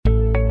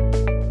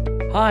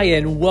Hi,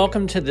 and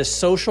welcome to the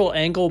Social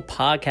Angle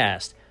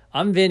Podcast.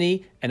 I'm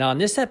Vinny, and on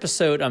this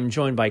episode, I'm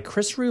joined by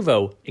Chris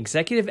Ruvo,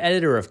 executive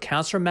editor of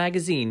Counselor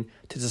Magazine,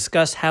 to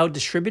discuss how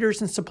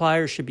distributors and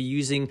suppliers should be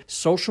using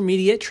social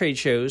media at trade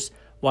shows,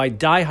 why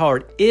Die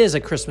Hard is a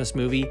Christmas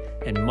movie,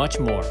 and much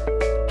more.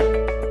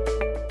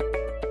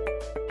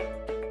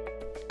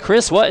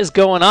 Chris, what is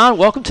going on?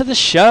 Welcome to the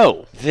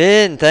show.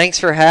 Vin, thanks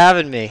for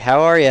having me.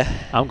 How are you?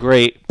 I'm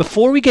great.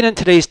 Before we get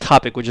into today's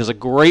topic, which is a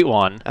great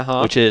one,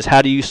 which is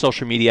how to use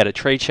social media at a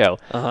trade show,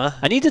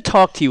 I need to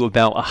talk to you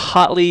about a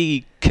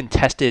hotly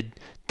contested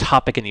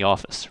topic in the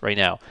office right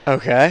now.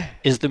 Okay.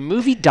 Is the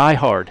movie Die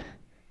Hard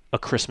a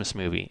Christmas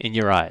movie in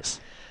your eyes?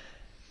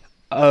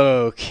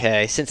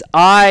 Okay, since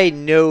I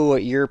know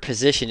what your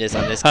position is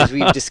on this, because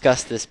we've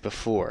discussed this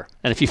before.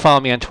 And if you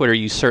follow me on Twitter,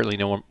 you certainly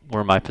know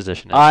where my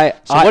position is.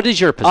 What is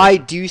your position? I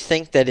do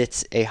think that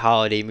it's a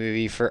holiday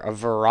movie for a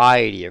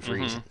variety of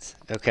reasons,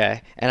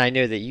 okay? And I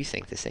know that you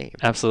think the same.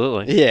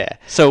 Absolutely. Yeah.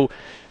 So,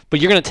 but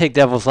you're going to take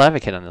devil's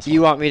advocate on this one.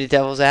 You want me to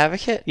devil's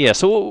advocate? Yeah,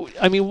 so,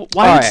 I mean,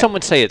 why would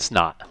someone say it's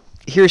not?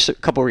 Here's a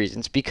couple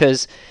reasons.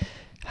 Because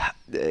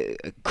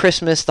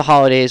Christmas, the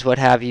holidays, what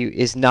have you,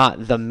 is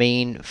not the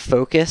main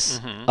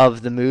focus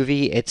of the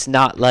movie. It's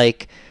not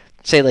like,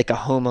 say, like a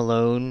Home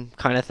Alone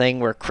kind of thing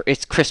where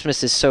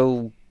Christmas is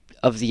so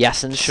of the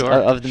essence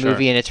of the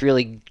movie, and it's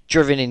really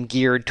driven and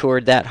geared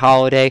toward that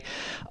holiday.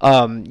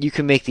 You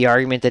can make the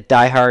argument that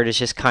Die Hard is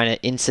just kind of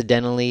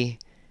incidentally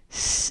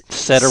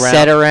set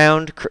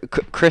around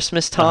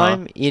Christmas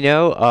time. You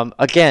know,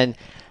 again,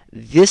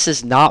 this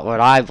is not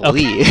what I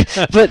believe,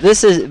 but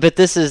this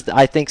is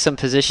I think some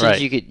positions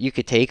you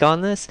could take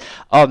on this.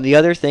 The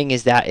other thing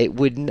is that it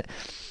wouldn't.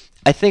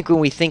 I think when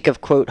we think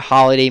of quote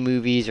holiday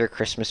movies or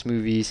Christmas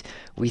movies,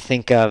 we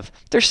think of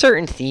there's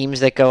certain themes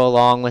that go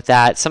along with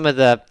that. Some of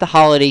the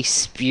holiday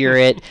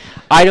spirit.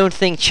 I don't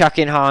think Chuck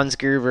and Hans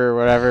Gruber or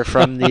whatever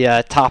from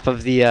the top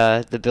of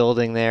the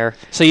building there.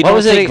 So you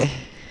don't think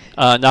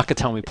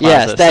Nakatomi Plaza?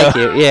 Yes, thank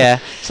you. Yeah.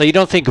 So you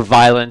don't think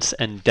violence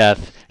and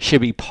death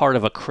should be part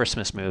of a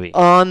Christmas movie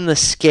on the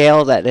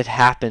scale that it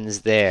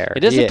happens there?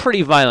 It is a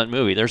pretty violent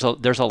movie. There's a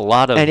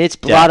lot of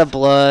a lot of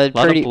blood,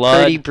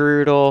 pretty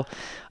brutal.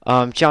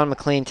 John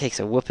McClane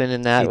takes a whooping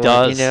in that. He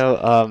does. You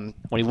know,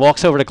 when he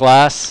walks over the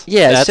glass.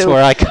 Yeah, that's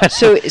where I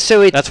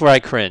that's where I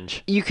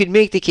cringe. You could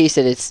make the case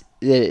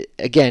that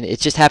again, it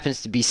just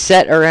happens to be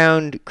set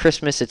around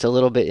Christmas. It's a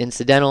little bit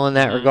incidental in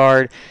that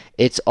regard.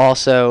 It's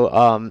also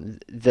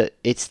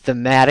it's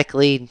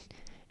thematically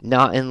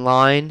not in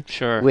line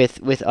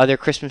with other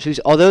Christmas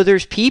movies. Although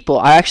there's people,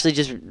 I actually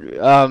just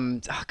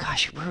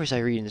where was I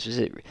reading this? Was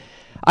it?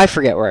 I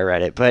forget where I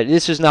read it, but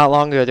this was not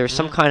long ago. There was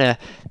some kind of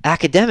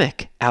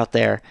academic out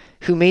there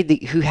who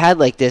had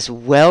like this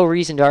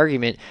well-reasoned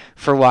argument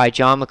for why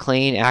John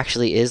McClane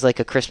actually is like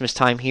a Christmas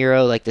time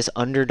hero, like this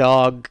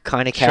underdog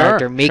kind of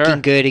character, making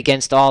good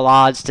against all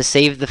odds to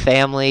save the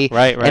family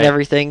and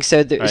everything.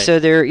 So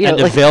they're you know,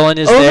 the like villain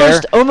is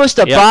almost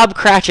a Bob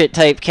Cratchit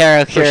type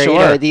character, you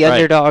know, the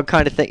underdog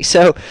kind of thing.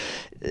 So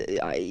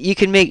you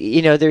can make,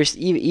 you know, there's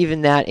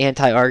even that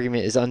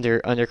anti-argument is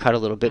undercut a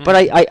little bit. But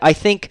I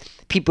think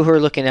people who are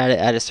looking at it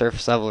at a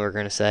surface level are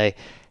going to say,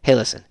 hey,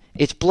 listen,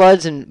 it's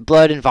blood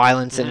and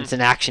violence, and it's an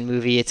action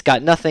movie. It's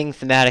got nothing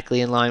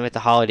thematically in line with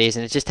the holidays,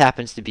 and it just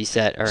happens to be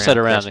set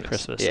around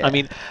Christmas. Yeah. I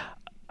mean,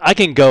 I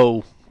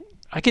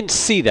can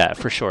see that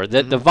for sure.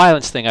 The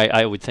violence thing,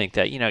 I would think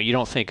that, you know, you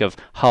don't think of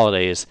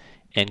holidays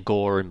and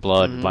gore and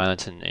blood and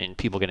violence and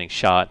people getting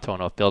shot,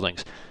 thrown off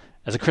buildings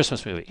as a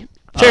Christmas movie.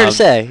 Fair to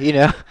say, you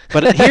know.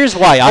 But here's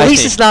why At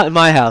least it's not in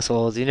my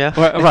household, you know.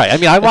 Right. I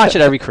mean, I watch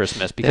it every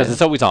Christmas because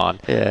it's always on.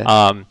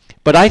 Yeah.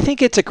 But I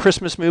think it's a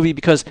Christmas movie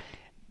because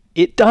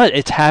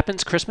it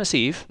happens Christmas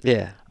Eve.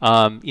 Yeah.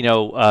 You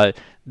know,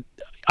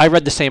 I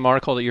read the same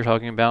article that you're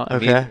talking about.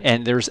 Okay. I mean,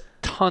 and there's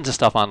tons of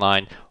stuff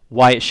online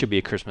why it should be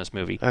a Christmas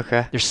movie.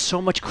 Okay. There's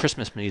so much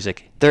Christmas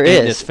music in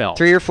this film.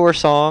 3 or 4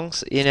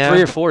 songs, you know.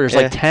 3 or 4. There's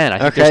like 10. I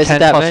think there's 10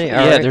 that plus.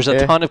 Many? There's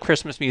a ton of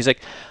Christmas music.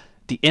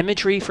 The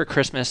imagery for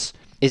Christmas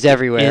is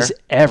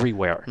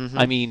everywhere.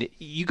 I mean,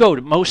 you go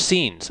to most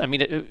scenes. I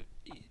mean,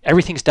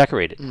 everything's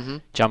decorated.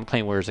 John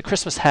McClane wears a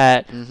Christmas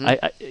hat.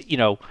 You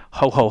know,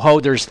 ho ho ho.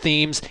 There's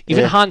themes.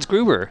 Even Hans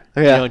Gruber,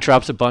 you know,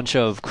 drops a bunch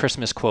of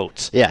Christmas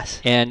quotes. Yes.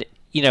 And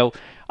you know,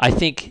 I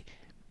think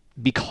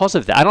because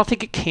of that, I don't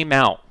think it came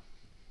out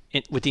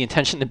with the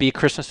intention to be a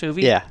Christmas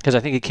movie. Yeah. Because I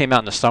think it came out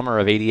in the summer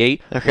of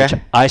 '88. Okay. Which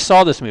I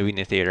saw this movie in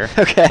the theater.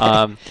 Okay.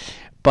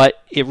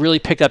 But it really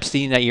picked up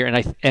steam that year,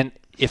 and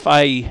if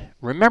I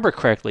remember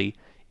correctly,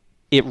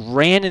 it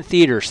ran in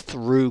theaters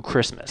through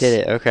Christmas. Did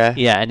it? Okay.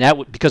 Yeah,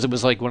 and because it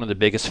was like one of the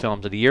biggest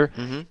films of the year,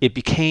 it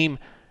became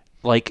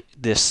like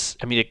this.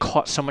 I mean, it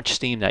caught so much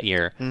steam that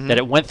year that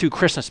it went through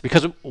Christmas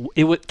because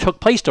it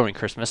took place during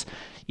Christmas.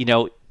 You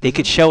know, they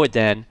could show it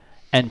then,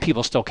 and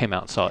people still came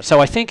out and saw it. So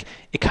I think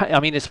I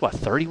mean, it's what,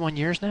 31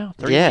 years now?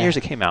 31 years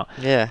it came out.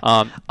 Yeah.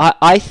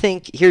 I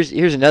think here's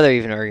another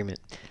even argument.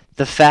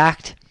 The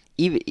fact,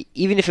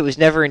 even if it was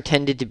never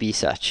intended to be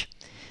such,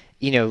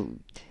 you know,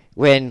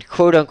 when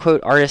quote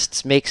unquote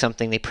artists make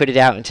something, they put it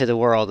out into the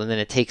world, and then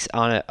it takes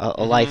on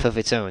a life of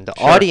its own. The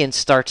audience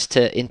starts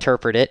to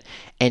interpret it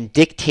and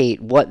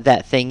dictate what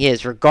that thing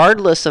is,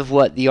 regardless of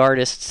what the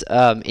artist's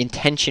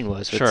intention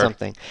was with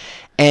something.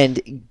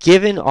 And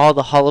given all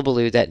the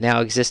hullabaloo that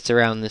now exists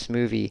around this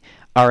movie,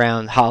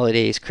 around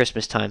holidays,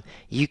 Christmas time,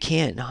 you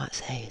can't not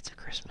say it's a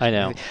Christmas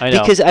movie. I know.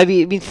 Because I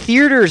mean,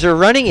 theaters are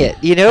running it,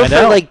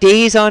 for like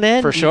days on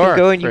end. For sure. You can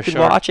go and you can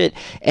watch it,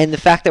 and the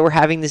fact that we're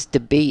having this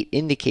debate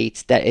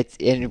indicates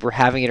that and we're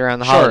having it around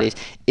the holidays,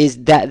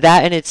 is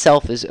that in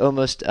itself is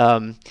almost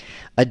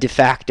a de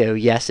facto.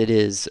 Yes, it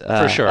is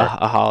for sure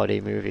a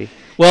holiday movie.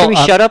 Well, can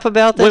we shut up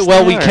about this?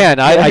 Well, we can.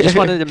 I just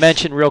wanted to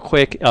mention real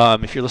quick,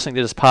 if you're listening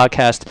to this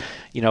podcast,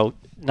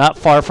 not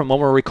far from when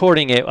we're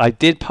recording it, I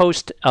did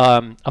post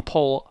a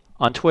poll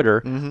on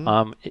Twitter.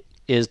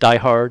 Is Die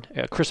Hard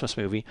a Christmas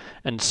movie?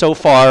 And so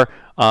far,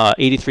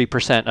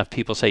 83% of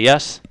people say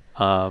yes.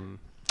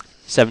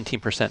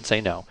 17% say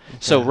no. Okay.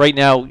 So right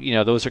now,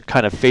 those are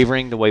kind of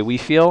favoring the way we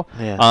feel.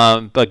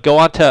 Yeah. But go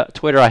on to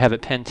Twitter. I have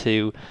it pinned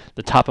to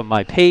the top of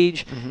my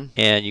page,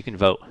 and you can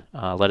vote.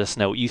 Let us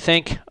know what you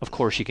think. Of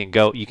course, you can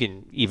go. You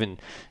can even,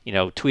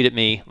 tweet at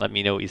me. Let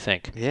me know what you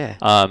think.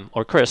 Yeah.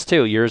 Or Chris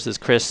too. Yours is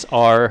Chris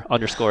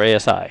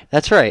R_ASI.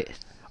 That's right.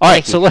 All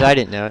right. So I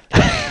didn't know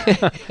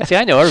it. See,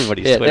 I know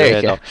everybody's Twitter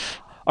handle.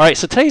 All right,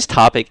 so today's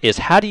topic is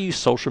how to use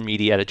social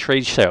media at a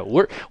trade show.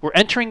 We're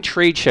entering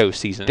trade show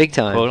season, big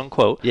time, quote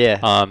unquote.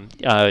 Yeah.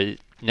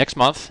 Next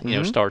month,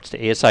 starts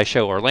the ASI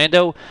show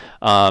Orlando.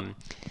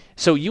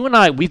 So you and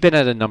I, we've been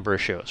at a number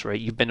of shows, right?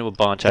 You've been to a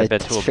bunch. I've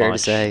been to a fair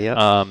bunch. To say, yep.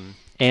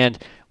 And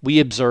we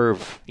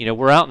observe.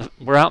 We're out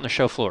in the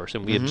show floors,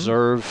 and we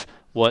observe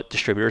what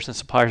distributors and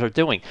suppliers are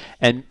doing.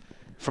 And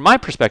from my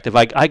perspective,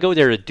 I go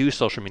there to do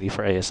social media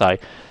for ASI,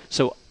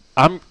 so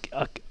I'm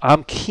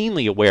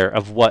keenly aware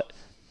of what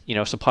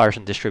suppliers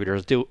and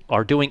distributors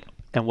are doing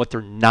and what they're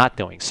not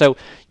doing. So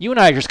you and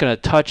I are just going to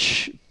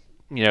touch,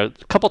 a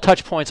couple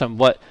touch points on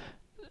what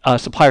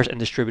suppliers and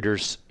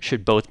distributors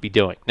should both be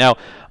doing. Now,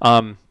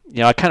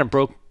 I kind of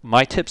broke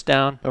my tips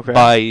down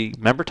by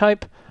member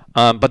type,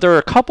 but there are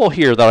a couple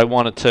here that I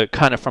wanted to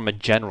kind of from a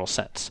general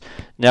sense.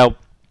 Now,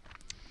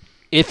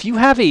 if you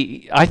have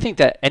I think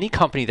that any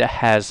company that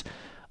has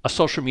a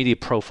social media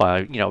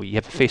profile, you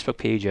have a Facebook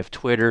page, you have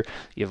Twitter,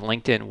 you have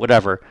LinkedIn,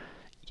 whatever,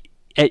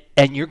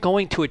 and you're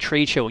going to a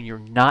trade show and you're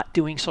not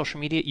doing social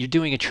media, you're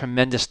doing a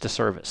tremendous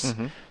disservice.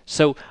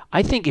 So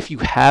I think if you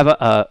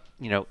have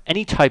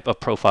any type of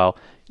profile,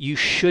 you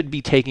should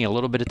be taking a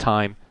little bit of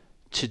time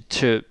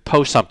to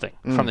post something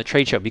from the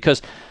trade show,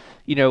 because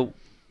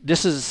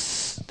this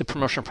is the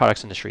promotional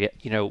products industry.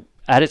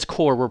 At its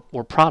core,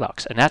 we're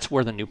products, and that's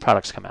where the new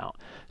products come out.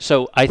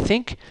 So I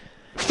think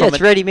it's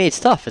ready-made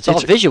stuff. It's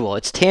all visual.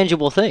 It's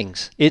tangible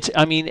things.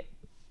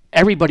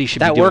 Everybody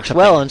should be doing works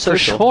something well on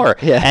social. For sure.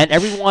 Yeah.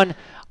 And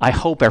I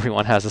hope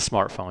everyone has a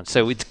smartphone.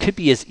 So it could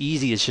be as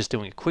easy as just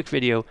doing a quick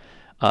video,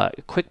 a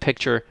quick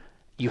picture.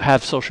 You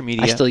have social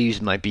media. I still use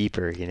my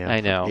beeper, I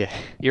know. Yeah.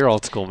 You're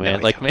old school,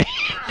 man, like me.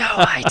 No,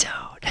 I don't.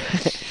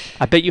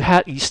 I bet you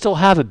still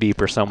have a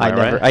beeper somewhere,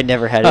 right? I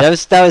never had it.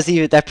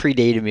 That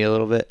predated me a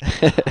little bit.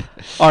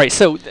 All right,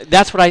 so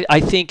that's what I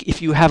think.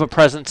 If you have a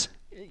presence,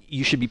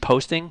 you should be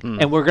posting,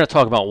 and we're going to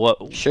talk about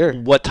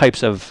what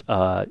types of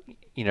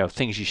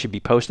things you should be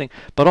posting,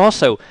 but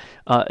also,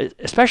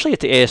 especially at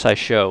the ASI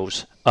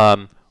shows,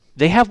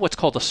 they have what's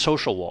called a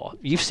social wall.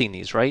 You've seen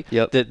these, right?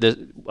 Yep.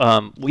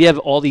 We have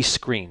all these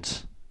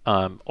screens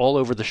all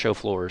over the show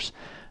floors,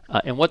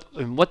 and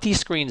what these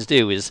screens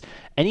do is,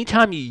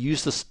 anytime you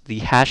use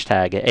the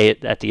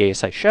hashtag at the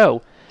ASI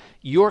show,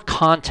 your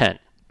content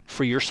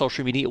for your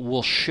social media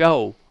will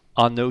show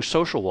on those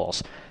social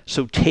walls.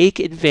 So take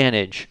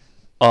advantage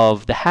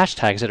of the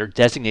hashtags that are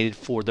designated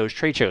for those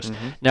trade shows.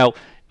 Now,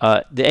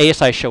 the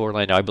ASI show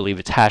Orlando, I believe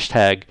it's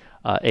hashtag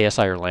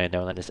ASI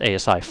Orlando, and then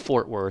it's ASI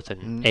Fort Worth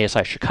and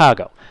ASI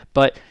Chicago.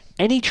 But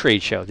any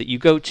trade show that you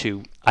go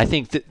to, I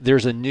think that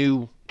there's a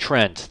new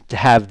trend to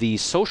have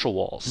these social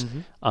walls,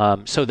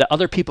 so that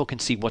other people can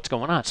see what's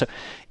going on. So,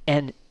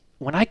 and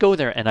when I go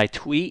there and I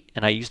tweet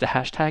and I use the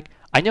hashtag,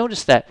 I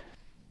notice that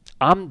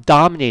I'm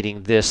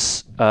dominating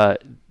this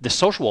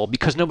social wall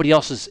because nobody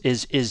else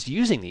is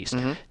using these.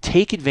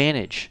 Take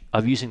advantage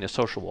of using the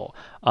social wall.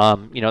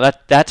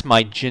 That's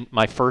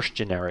my first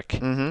generic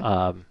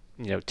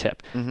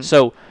tip.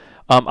 So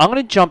I'm going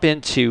to jump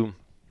into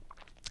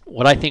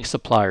what I think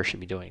suppliers should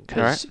be doing,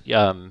 because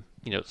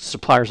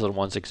suppliers are the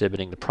ones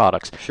exhibiting the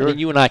products. Sure. And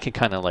you and I can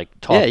kind of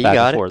talk back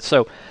and forth.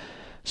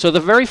 So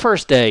the very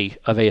first day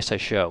of ASI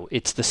show,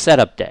 it's the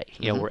setup day,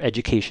 or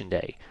education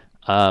day.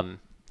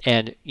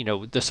 And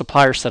the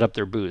suppliers set up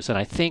their booths, and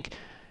I think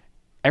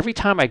every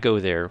time I go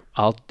there,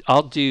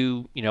 I'll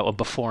do a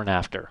before and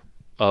after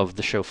of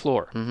the show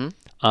floor.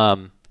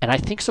 And I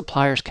think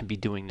suppliers can be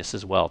doing this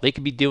as well. They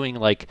could be doing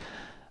if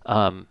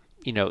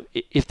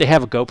they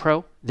have a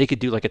GoPro, they could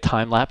do a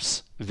time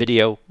lapse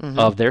video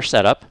of their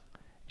setup,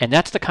 and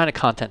that's the kind of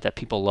content that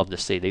people love to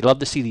see. They love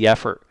to see the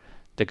effort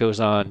that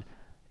goes on.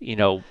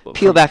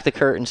 Peel back the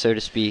curtain, so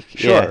to speak.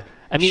 Sure.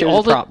 Yeah. Show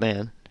all the prop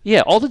man.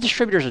 Yeah, all the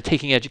distributors are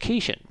taking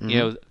education,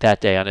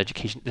 that day on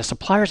education. The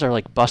suppliers are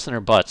like busting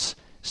their butts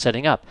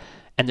setting up.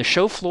 And the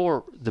show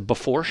floor, the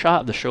before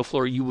shot of the show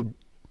floor,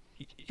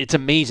 it's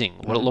amazing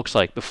what it looks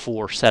like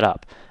before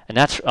setup. And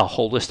that's a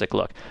holistic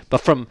look.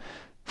 But from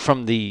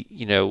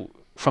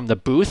the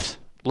booth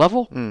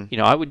level,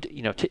 I would,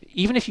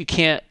 even if you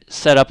can't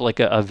set up like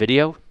a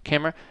video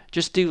camera,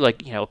 just do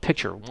like, a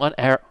picture,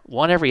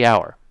 one every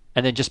hour,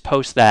 and then just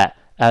post that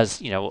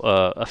as,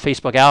 a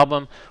Facebook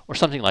album or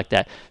something like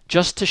that,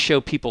 just to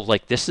show people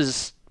like this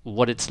is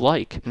what it's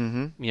like,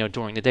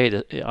 during the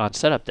day on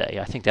setup day.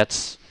 I think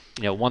that's,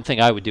 one thing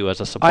I would do as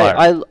a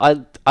supplier.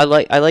 I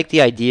like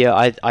the idea.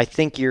 I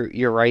think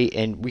you're right,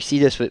 and we see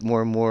this with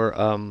more and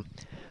more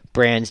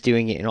brands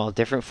doing it in all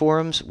different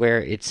forums,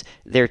 where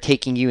they're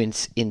taking you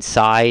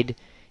inside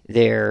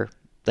their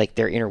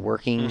inner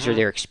workings or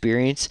their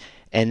experience,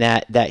 and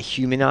that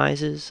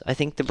humanizes, I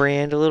think, the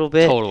brand a little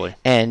bit. Totally.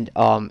 And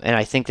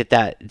I think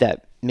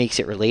that makes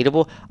it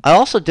relatable. I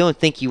also don't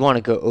think you want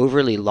to go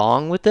overly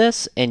long with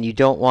this, and you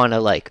don't want to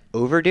like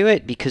overdo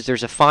it, because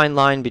there's a fine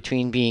line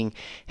between being,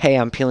 hey,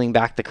 I'm peeling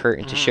back the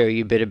curtain to show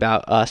you a bit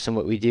about us and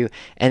what we do,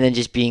 and then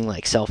just being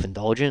like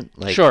self-indulgent,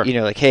 like, sure,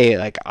 like, hey,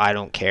 like, I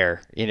don't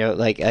care,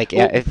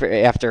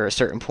 after a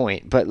certain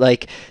point, but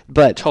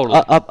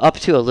totally. up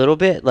to a little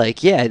bit,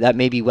 like, yeah, that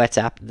maybe whets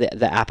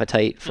the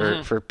appetite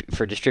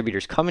for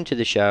distributors coming to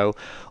the show,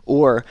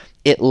 or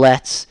it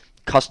lets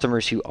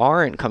customers who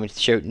aren't coming to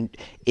the show,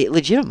 it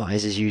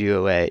legitimizes you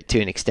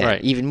to an extent,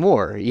 right, even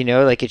more,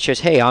 like it shows,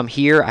 hey, I'm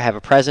here, I have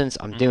a presence,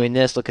 I'm doing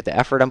this, look at the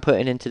effort I'm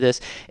putting into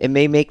this. It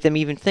may make them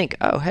even think,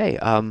 oh, hey,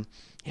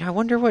 I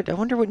wonder what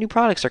new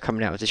products are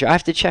coming out with this show. I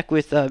have to check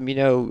with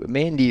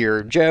Mandy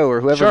or Joe or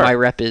whoever sure, my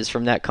rep is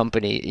from that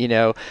company,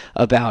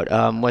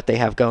 about what they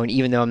have going,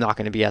 even though I'm not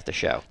going to be at the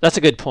show. That's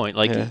a good point.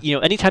 Like,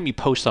 anytime you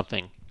post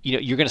something,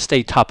 you're going to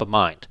stay top of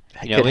mind.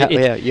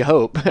 Yeah, you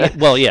hope.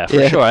 Well, yeah,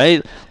 for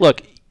sure.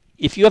 Look,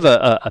 if you have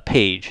a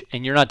page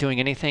and you're not doing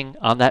anything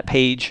on that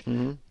page,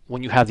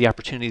 when you have the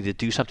opportunity to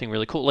do something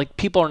really cool, like,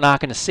 people are not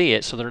going to see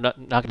it, so they're not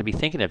going to be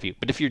thinking of you.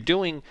 But if you're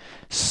doing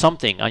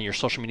something on your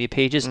social media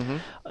pages,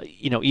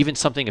 even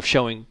something of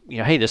showing,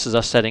 hey, this is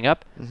us setting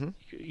up,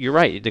 you're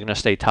right, they're going to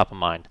stay top of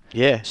mind.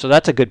 Yeah. So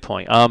that's a good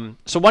point.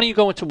 So why don't you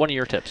go into one of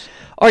your tips?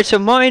 All right, so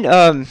mine,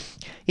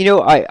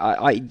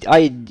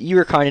 you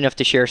were kind enough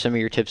to share some of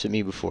your tips with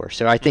me before,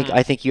 so I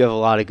think you have a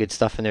lot of good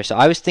stuff in there. So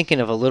I was thinking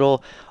of a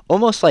little,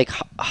 almost like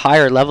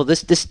higher level.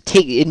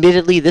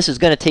 Admittedly, this is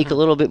going to take a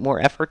little bit more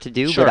effort to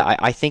do, sure, but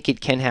I think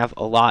it can have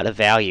a lot of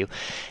value.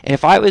 And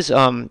if I was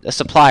a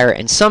supplier,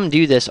 and some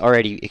do this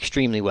already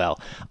extremely well,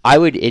 I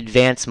would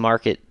advance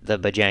market the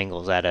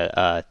Bojangles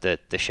at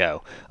the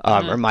show,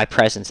 or my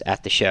presence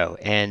at the show.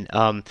 And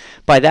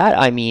by that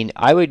I mean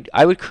I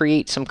would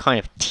create some kind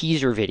of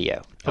teaser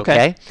video,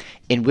 okay,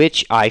 in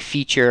which I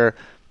feature,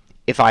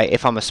 if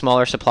I'm a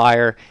smaller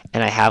supplier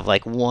and I have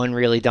like one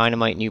really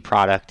dynamite new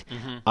product,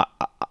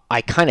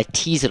 I kind of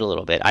tease it a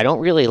little bit. I don't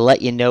really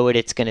let you know what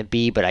it's going to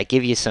be, but I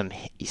give you some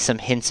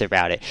hints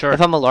about it. Sure.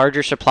 If I'm a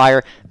larger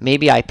supplier,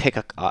 maybe I pick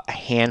a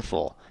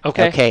handful,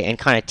 okay, and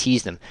kind of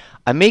tease them.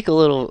 I make a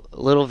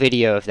little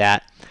video of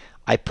that.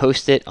 I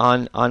post it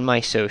on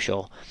my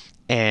social,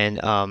 and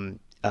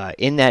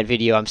in that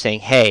video I'm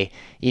saying, hey,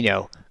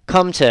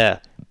 come to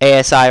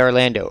ASI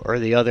Orlando or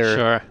the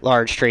other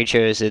large trade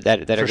shows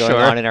that are going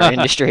on in our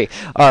industry.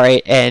 All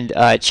right, and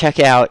check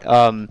out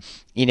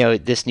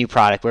this new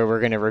product where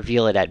we're going to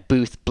reveal it at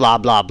booth blah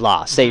blah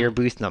blah. Say your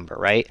booth number,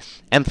 right?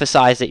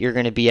 Emphasize that you're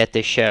going to be at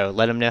this show.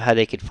 Let them know how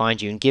they could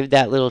find you, and give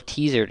that little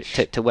teaser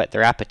to whet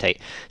their appetite.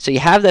 So you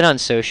have that on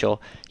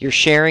social. You're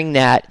sharing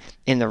that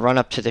in the run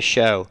up to the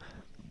show,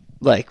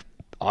 like,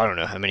 I don't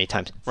know how many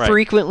times,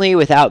 frequently,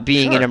 without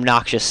being an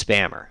obnoxious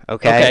spammer.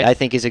 Okay, I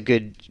think is a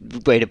good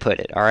way to put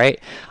it. All right,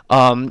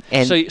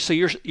 and so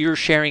you're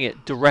sharing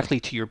it directly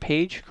to your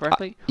page,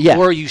 correctly? Yeah.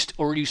 Or are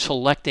you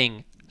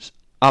selecting?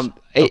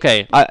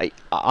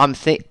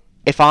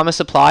 If I'm a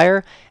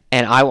supplier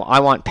and I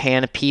want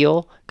pan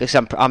appeal, because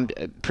I'm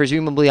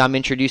presumably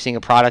introducing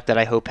a product that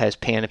I hope has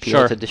pan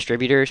appeal to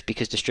distributors,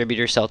 because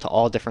distributors sell to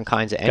all different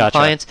kinds of end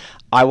clients.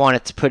 I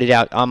want to put it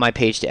out on my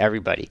page to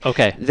everybody.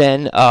 Okay.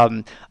 Then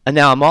and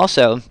now I'm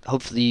also,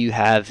 hopefully you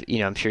have,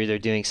 I'm sure they're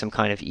doing some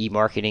kind of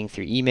e-marketing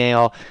through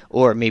email,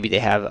 or maybe they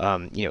have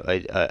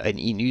an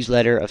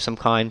e-newsletter of some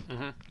kind.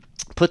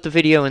 Put the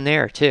video in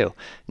there too.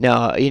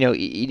 Now,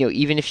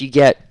 even if you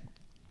get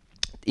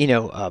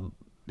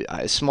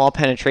a small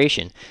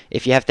penetration,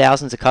 if you have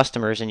thousands of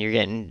customers and you're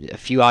getting a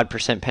few odd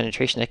 %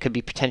 penetration, that could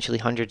be potentially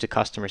hundreds of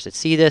customers that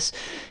see this.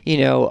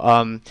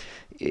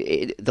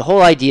 The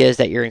whole idea is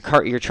that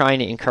you're trying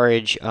to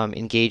encourage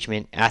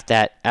engagement at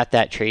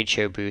that trade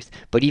show booth,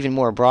 but even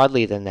more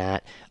broadly than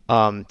that,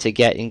 to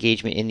get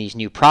engagement in these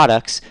new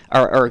products,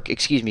 or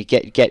excuse me,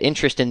 get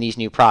interest in these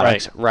new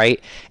products, right?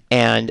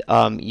 And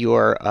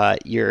you're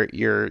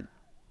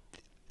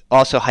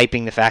also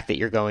hyping the fact that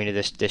you're going to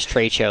this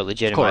trade show,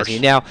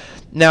 legitimizing you.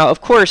 Now, of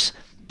course,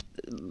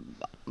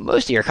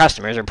 most of your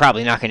customers are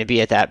probably not going to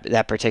be at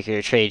that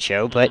particular trade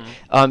show, but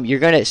you're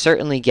going to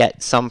certainly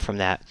get some from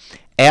that.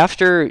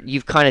 after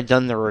you've kind of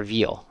done the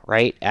reveal,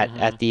 right,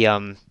 at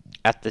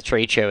the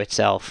trade show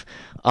itself,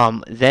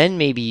 then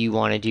maybe you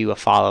want to do a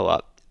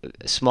follow-up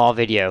small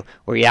video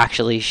where you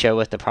actually show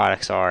what the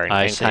products are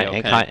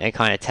and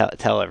kind of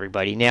tell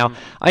everybody. Now,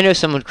 I know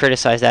someone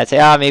criticized that,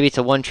 say, maybe it's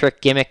a one-trick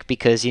gimmick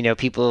because,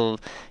 people,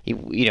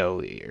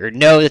 or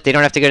know that they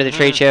don't have to go to the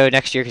trade show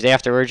next year because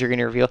afterwards you're going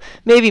to reveal.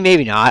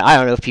 Maybe not. I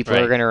don't know if people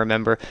are going to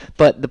remember.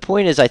 But the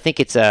point is, I think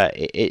it's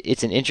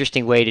an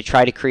interesting way to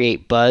try to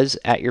create buzz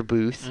at your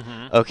booth,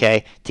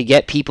 okay, to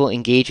get people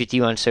engaged with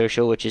you on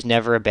social, which is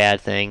never a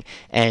bad thing,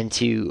 and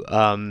to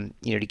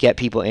to get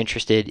people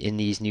interested in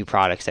these new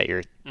products that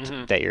you're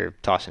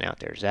tossing out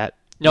there. Is that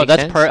that's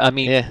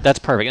that's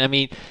perfect. I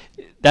mean,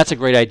 that's a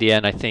great idea,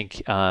 and I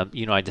think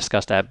I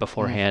discussed that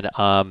beforehand.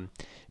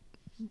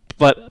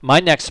 But my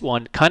next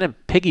one kind of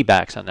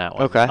piggybacks on that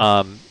one. Okay.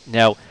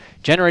 Now,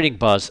 generating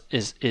buzz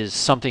is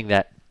something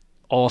that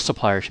all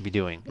suppliers should be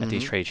doing at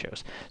these trade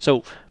shows.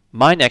 So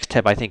my next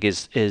tip, I think,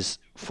 is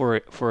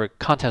for a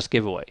contest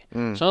giveaway. So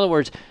in other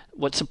words,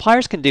 what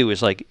suppliers can do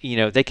is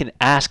they can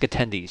ask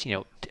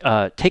attendees,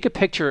 take a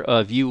picture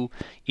of you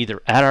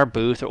either at our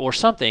booth or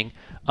something.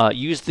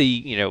 Use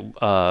the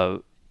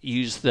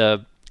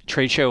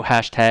trade show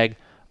hashtag.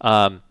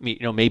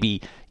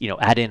 Maybe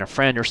add in a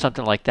friend or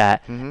something like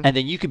that, and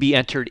then you could be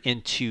entered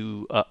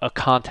into a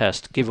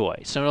contest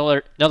giveaway. So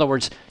in other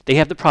words, they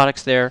have the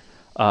products there,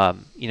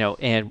 and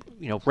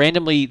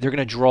randomly they're going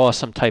to draw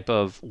some type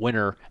of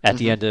winner at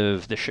the end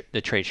of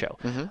the trade show.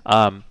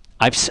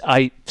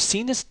 I've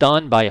seen this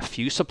done by a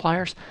few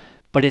suppliers,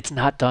 but it's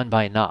not done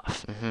by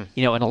enough. And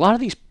a lot of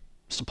these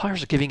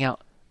suppliers are giving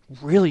out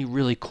really,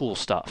 really cool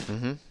stuff.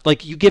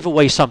 Like you give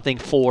away something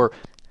for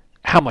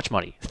how much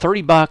money?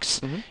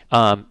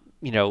 $30.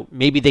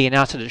 Maybe they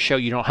announce it at a show.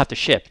 You don't have to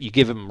ship. You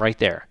give them right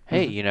there.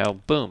 Hey,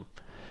 boom,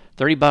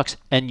 $30,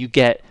 and you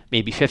get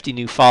maybe 50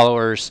 new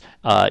followers.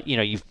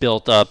 You've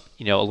built up,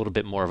 a little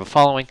bit more of a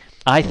following.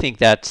 I think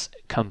that's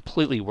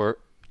completely worth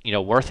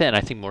it, and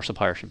I think more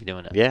suppliers should be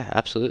doing it. Yeah,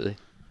 absolutely.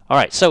 All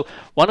right, so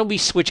why don't we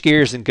switch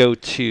gears and go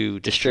to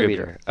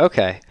distributor?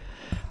 Okay.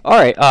 All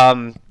right.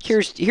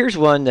 Here's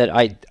one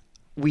that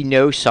we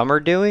know some are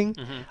doing.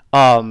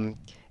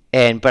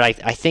 But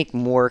I think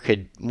more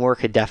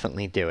could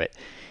definitely do it.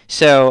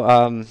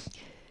 So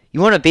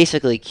you want to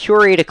basically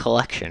curate a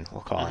collection.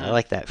 We'll call it. I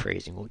like that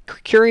phrasing. We'll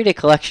curate a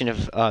collection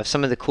of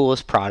some of the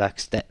coolest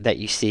products that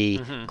you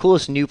see,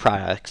 coolest new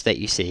products that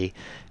you see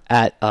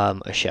at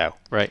a show.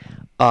 Right.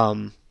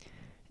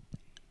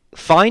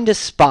 Find a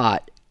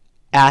spot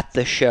at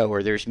the show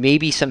where there's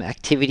maybe some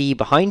activity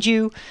behind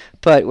you,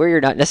 but where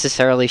you're not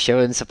necessarily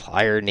showing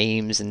supplier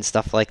names and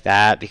stuff like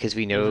that, because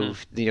we know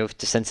the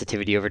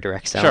sensitivity over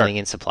direct selling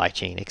and supply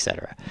chain,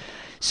 etc.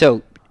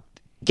 So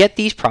get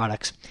these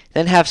products,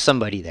 then have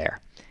somebody there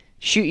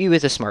shoot you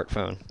with a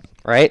smartphone,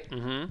 right?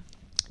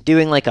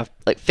 Doing like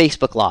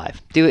Facebook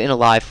Live, do it in a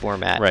live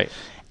format, right?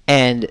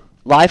 And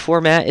live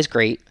format is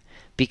great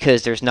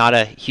because there's not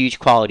a huge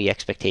quality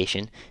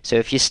expectation. So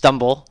if you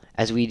stumble,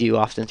 as we do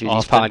often through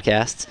these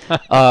podcasts,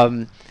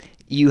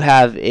 you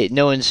have it,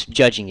 no one's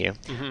judging you.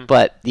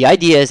 But the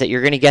idea is that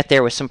you're going to get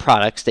there with some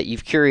products that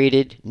you've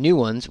curated, new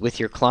ones, with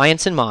your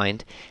clients in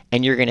mind,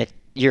 and you're going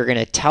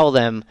to tell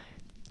them,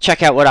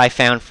 check out what I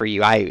found for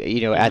you.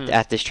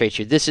 At this trade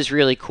show, this is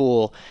really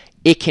cool.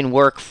 It can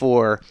work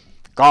for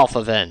golf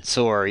events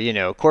or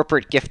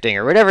corporate gifting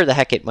or whatever the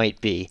heck it might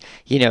be.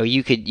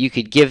 You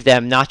could give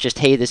them not just,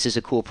 hey, this is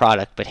a cool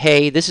product, but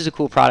hey, this is a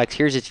cool product,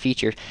 here's its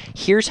features,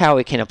 here's how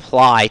it can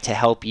apply to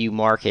help you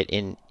market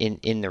in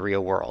the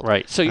real world.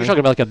 Right. So you're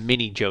talking about like a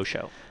mini Joe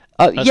show.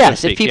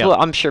 Yes, if people,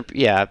 I'm sure,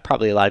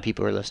 probably a lot of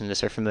people who are listening to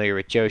this are familiar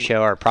with Joe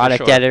Show, our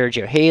product editor,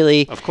 Joe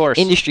Haley, of course,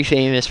 industry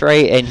famous,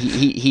 right? And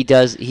he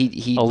does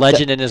a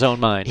legend in his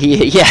own mind.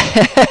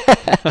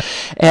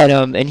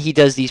 And he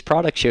does these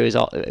product shows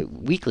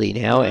weekly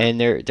now, and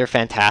they're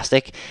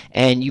fantastic.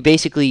 And you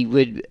basically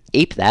would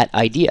ape that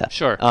idea,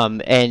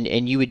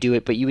 and you would do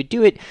it, but you would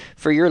do it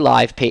for your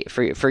live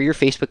for your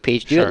Facebook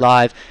page. Do it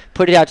live,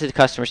 put it out to the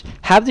customers.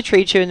 Have the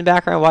trade show in the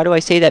background. Why do I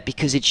say that?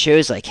 Because it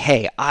shows like,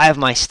 hey, I have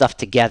my stuff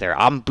together.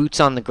 I'm boots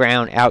on the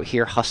ground out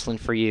here hustling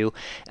for you.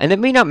 And it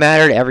may not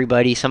matter to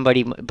everybody,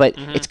 but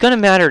it's going to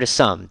matter to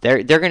some.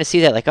 They're going to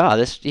see that like, oh,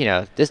 this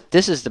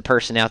is the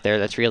person out there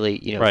that's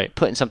really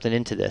putting something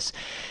into this.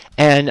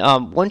 And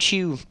once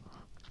you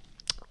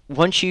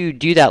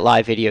do that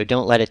live video,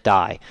 don't let it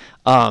die.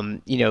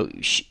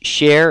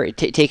 Share.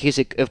 Take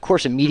of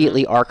course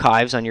immediately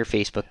archives on your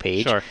Facebook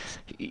page.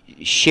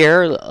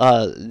 Share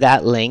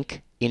that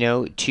link.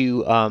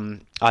 To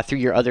through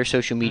your other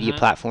social media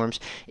platforms.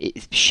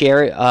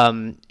 Share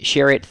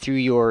it through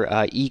your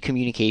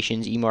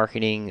e-communications,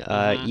 e-marketing,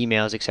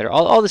 emails, etc.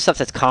 All the stuff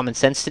that's common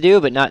sense to do,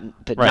 but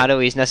not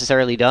always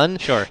necessarily done.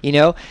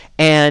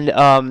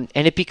 And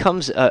it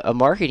becomes a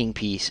marketing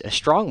piece, a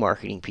strong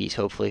marketing piece,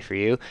 hopefully for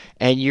you.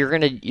 And you're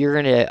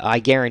gonna I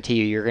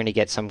guarantee you're gonna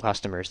get some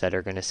customers that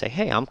are gonna say,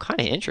 hey, I'm kind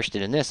of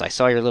interested in this. I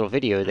saw your little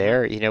video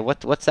there.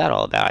 What's that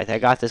all about? I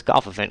got this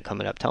golf event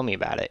coming up. Tell me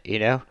about it.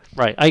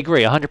 Right, I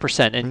agree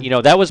 100%. And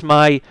that was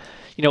my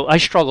I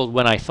struggled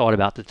when I thought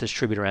about the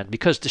distributor end,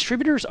 because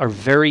distributors are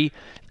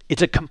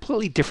it's a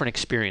completely different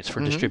experience for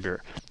a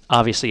distributor.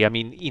 Obviously, I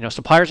mean,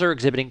 suppliers are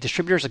exhibiting,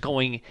 distributors are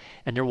going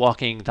and they're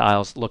walking the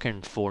aisles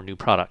looking for new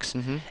products.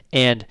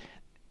 And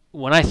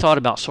when I thought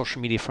about social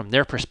media from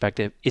their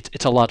perspective,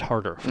 it's a lot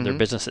harder for their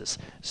businesses.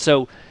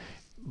 So,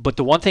 but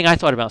the one thing I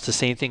thought about is the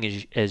same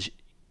thing as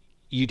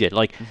you did.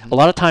 Like a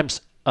lot of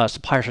times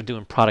suppliers are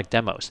doing product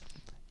demos.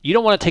 You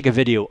don't want to take a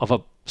video of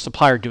a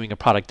supplier doing a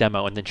product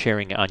demo and then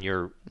sharing it on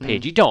your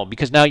page. You don't,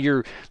 because now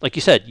you're, like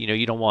you said,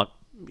 you don't want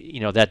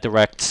that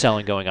direct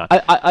selling going on.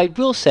 I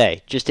will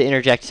say, just to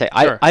interject,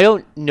 Sure. I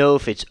don't know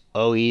if it's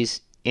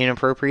always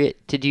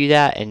inappropriate to do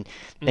that, and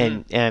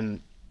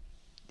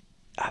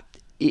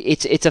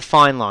it's a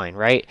fine line,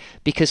 right?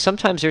 Because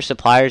sometimes there's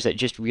suppliers that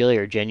just really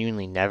are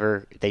genuinely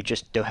they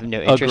just don't have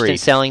no interest in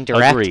selling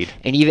direct. Agreed.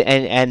 And even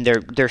and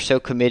they're so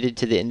committed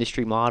to the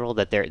industry model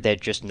that they're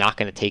just not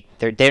going to take,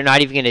 they're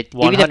not even going to,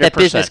 even if that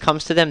business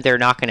comes to them, they're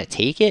not going to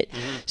take it.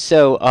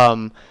 So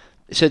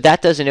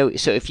that doesn't.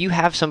 So if you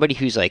have somebody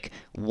who's like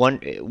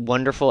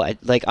wonderful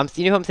at, like,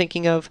 who I'm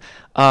thinking of,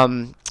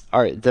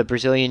 the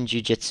Brazilian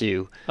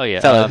Jiu-Jitsu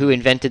fellow who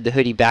invented the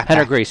hoodie backpack.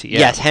 Henner Gracie. Yeah.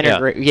 Yes,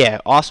 Henner.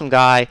 Awesome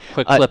guy.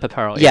 Quick Flip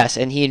apparel. Yes,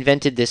 and he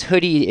invented this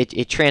hoodie.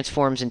 It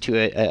transforms into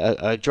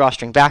a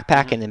drawstring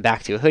backpack and then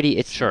back to a hoodie.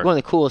 It's one of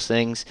the coolest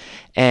things.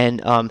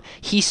 And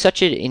he's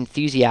such an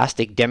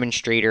enthusiastic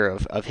demonstrator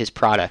of his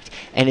product,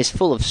 and is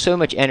full of so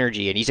much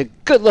energy. And he's a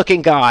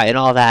good-looking guy and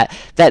all that.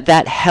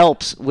 That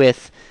helps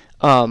with.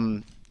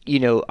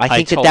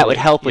 I think that would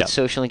help with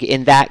social link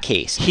in that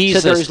case. So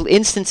there's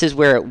instances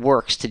where it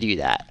works to do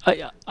that.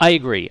 I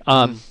agree.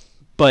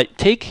 But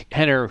take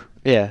Henner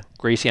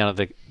Gracie out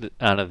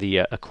of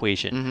the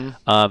equation.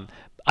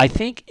 I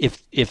think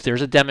if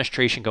there's a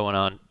demonstration going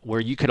on where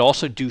you could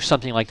also do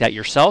something like that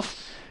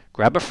yourself,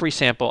 grab a free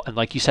sample, and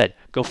like you said,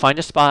 go find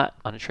a spot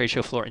on a trade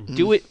show floor and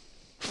do it.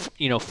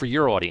 For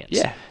your audience.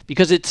 Yeah.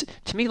 Because it's,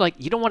 to me, like,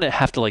 you don't want to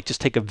have to just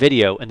take a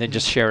video and then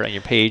just share it on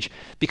your page,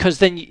 because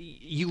then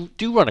you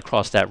do run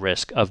across that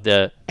risk of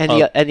the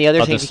the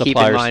other thing to keep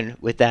in mind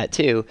with that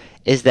too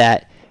is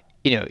that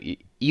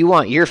you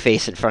want your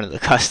face in front of the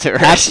customer.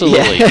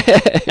 Absolutely.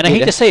 And I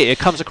hate to say it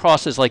comes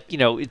across as like,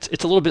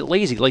 it's a little bit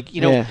lazy. Like,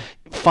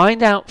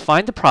 find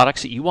the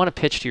products that you want to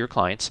pitch to your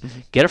clients,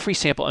 get a free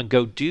sample, and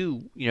go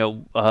do,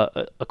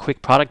 a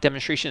quick product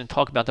demonstration and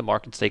talk about the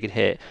markets they could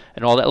hit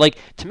and all that. Like,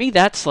 to me,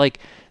 that's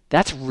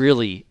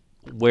really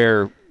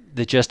where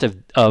the gist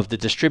of the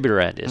distributor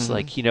end is.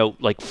 Like,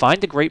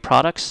 find the great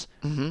products,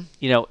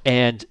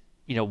 and,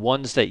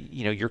 ones that,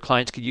 your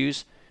clients could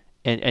use,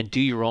 and do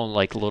your own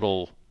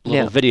little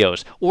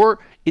videos. Or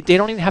they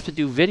don't even have to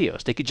do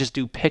videos. They could just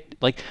do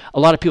like, a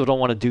lot of people don't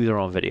want to do their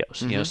own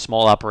videos.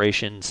 Small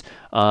operations.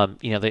 I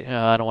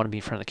don't want to be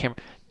in front of the camera.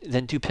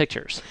 Then do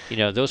pictures.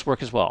 Those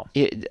work as well.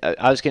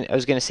 I was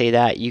gonna say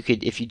that you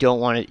could, if you don't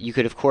want it, you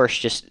could of course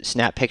just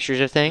snap pictures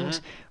of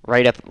things,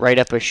 write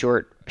up a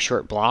short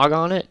blog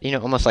on it.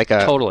 Almost like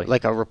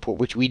a report,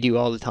 which we do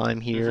all the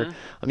time here.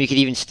 You could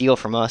even steal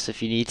from us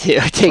if you need to.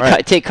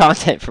 Take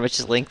content from us,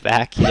 just link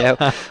back.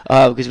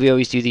 Because we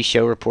always do these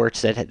show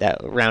reports that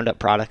round up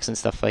products and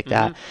stuff like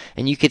that,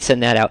 and you could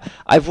send that out.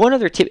 I have one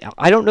other tip.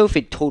 I don't know if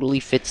it totally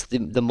fits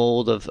the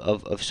mold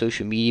of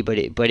social media, but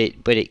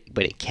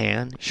it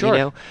can.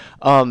 Sure.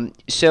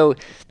 So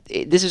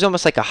this is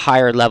almost like a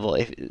higher level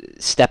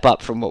step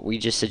up from what we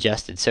just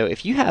suggested. So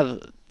if you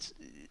have,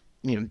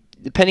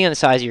 depending on the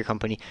size of your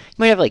company, you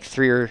might have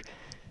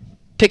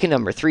pick a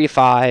number, 3 to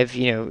 5,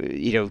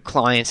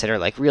 clients that are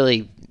like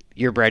really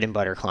your bread and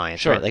butter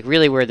clients, right? Like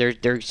really where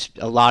there's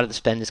a lot of the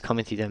spend is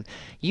coming through them.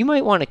 You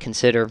might want to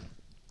consider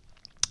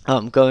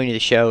going to the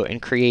show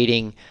and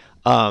creating,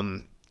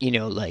 either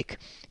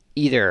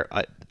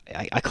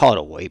I call it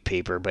a white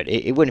paper, but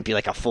it wouldn't be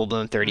like a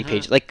full-blown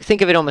 30-page. Like,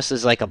 think of it almost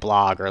as like a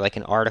blog or like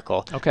an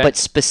article, but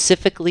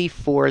specifically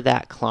for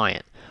that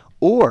client.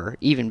 Or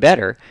even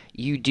better,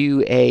 you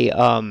do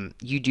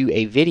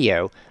a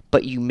video,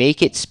 but you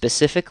make it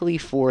specifically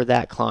for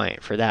that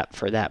client, for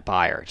that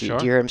buyer. Do you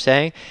hear what I'm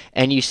saying?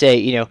 And you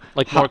say,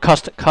 like more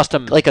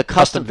custom, like a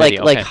custom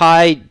video. Like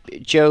hi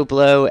Joe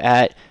Blow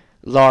at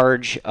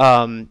large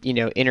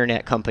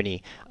internet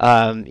company,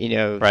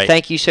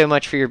 thank you so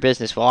much for your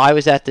business. While I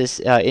was at this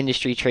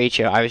industry trade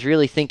show, I was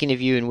really thinking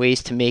of you in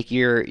ways to make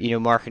your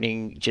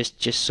marketing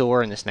just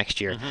soar in this next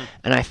year,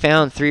 and I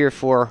found 3 or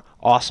 4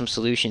 awesome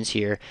solutions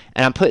here,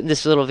 and I'm putting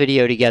this little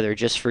video together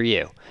just for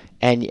you.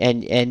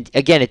 And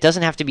again, it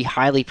doesn't have to be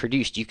highly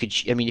produced. You could,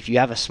 if you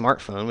have a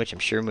smartphone, which I'm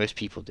sure most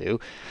people do,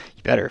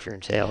 you better if you're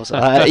in sales.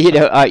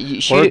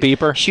 You shoot or a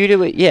beeper. Shoot it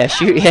with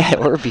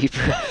or a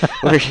beeper,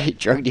 or a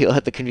drug deal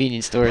at the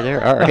convenience store.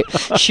 There, all right.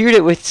 Shoot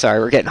it with. Sorry,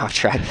 we're getting off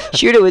track.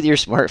 Shoot it with your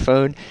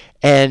smartphone,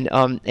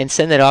 and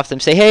send that off to them.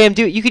 Say, hey,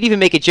 you could even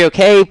make a joke.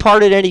 Hey,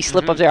 pardon any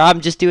slip up there. I'm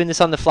just doing this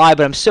on the fly,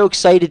 but I'm so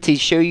excited to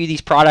show you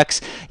these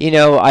products.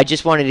 I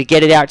just wanted to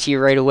get it out to you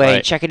right away.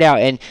 Right. Check it out.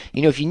 And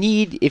if you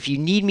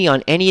need me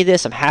on any of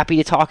this, I'm happy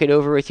to talk it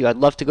over with you. I'd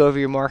love to go over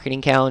your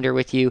marketing calendar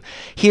with you.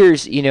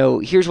 Here's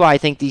why I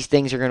think these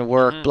things are going to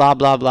work. Blah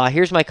blah blah.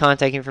 Here's my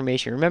contact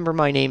information. Remember,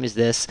 my name is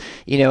this.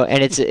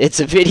 And it's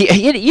a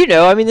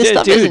video. I mean, this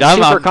stuff isn't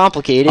super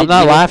complicated. I'm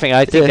not laughing.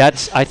 I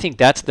think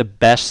that's the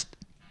best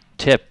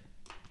tip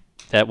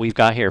that we've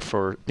got here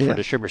for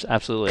distributors.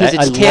 Absolutely.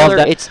 Because it's tailored.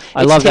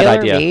 I love that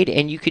idea. Made,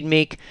 and you could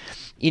make.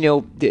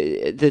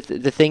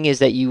 The thing is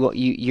that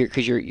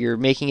you're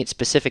making it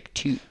specific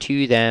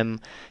to them.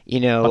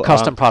 A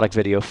custom product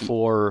video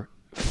for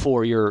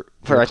your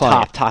a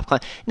client. top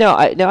client. No,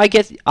 I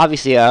get.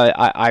 Obviously,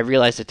 I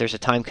realize that there's a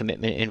time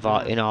commitment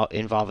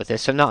involved with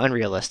this, so not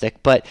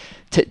unrealistic. But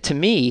to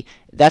me,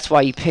 that's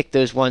why you pick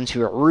those ones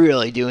who are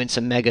really doing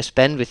some mega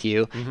spend with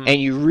you,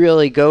 and you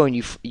really go and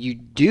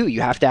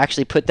you have to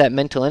actually put that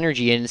mental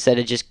energy in instead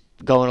of just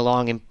going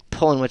along and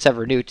pulling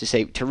whatever new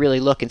to really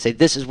look and say,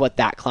 this is what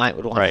that client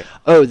would want. Right.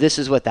 Oh, this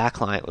is what that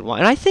client would want.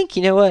 And I think,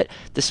 what?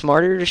 The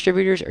smarter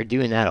distributors are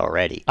doing that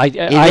already. I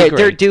agree.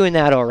 They're doing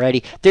that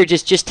already. They're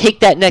just take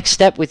that next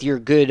step with your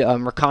good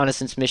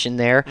reconnaissance mission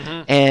there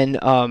and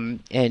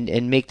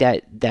make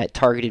that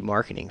targeted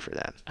marketing for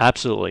them.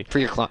 Absolutely. For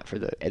your client, for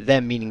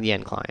them meaning the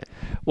end client.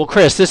 Well,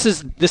 Chris, this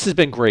has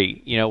been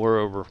great.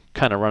 We're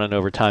kind of running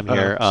over time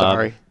here.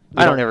 Sorry.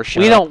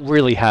 We don't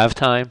really have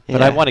time,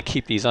 but I want to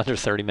keep these under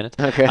 30 minutes.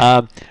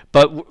 Okay.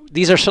 But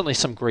these are certainly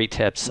some great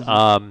tips.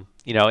 And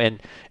you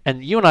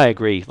and I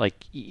agree. Like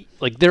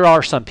there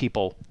are some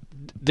people,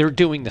 they're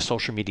doing the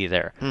social media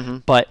there,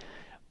 but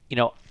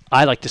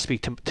I like to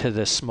speak to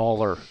the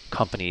smaller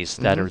companies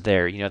that are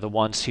there. The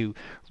ones who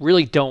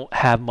really don't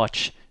have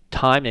much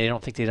time. They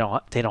don't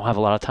have a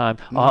lot of time.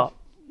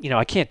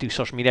 I can't do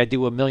social media. I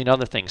do a million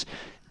other things.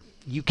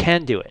 You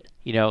can do it.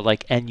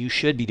 And you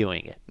should be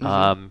doing it.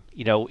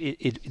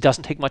 It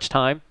doesn't take much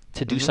time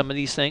to do some of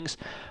these things.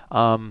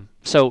 I'm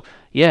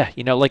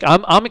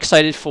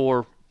excited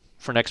for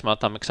next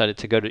month. I'm excited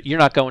to go to. You're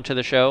not going to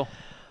the show?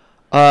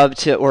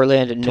 To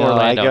Orlando.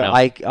 No, no.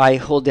 I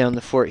hold down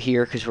the fort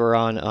here because we're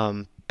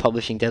on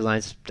publishing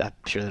deadlines. I'm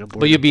sure that'll bore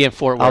But you. you'll be in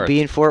Fort Worth. I'll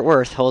be in Fort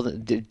Worth,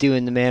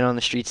 doing the man on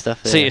the street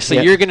stuff. So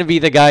you're going to be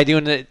the guy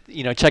doing the,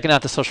 checking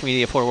out the social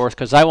media at Fort Worth,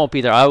 because I won't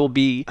be there. I will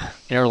be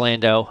in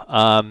Orlando.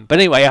 But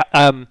anyway,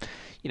 I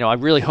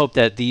really hope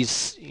that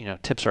these,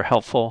 tips are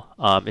helpful.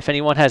 If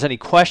anyone has any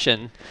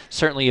question,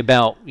 certainly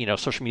about,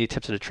 social media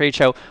tips at a trade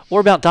show or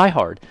about Die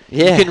Hard,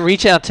 you can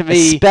reach out to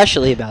me.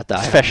 Especially about Die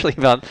Hard. Especially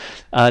about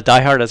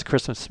Die Hard as a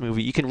Christmas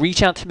movie. You can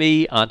reach out to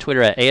me on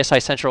Twitter at ASI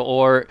Central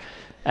or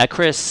at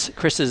Chris.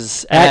 Chris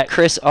is at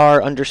Chris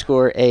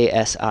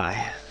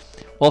R_ASI.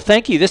 Well,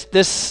 thank you. This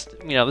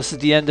is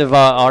the end of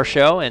our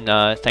show,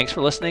 and thanks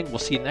for listening. We'll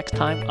see you next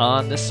time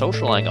on This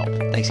Social Angle.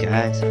 Thanks,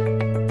 guys.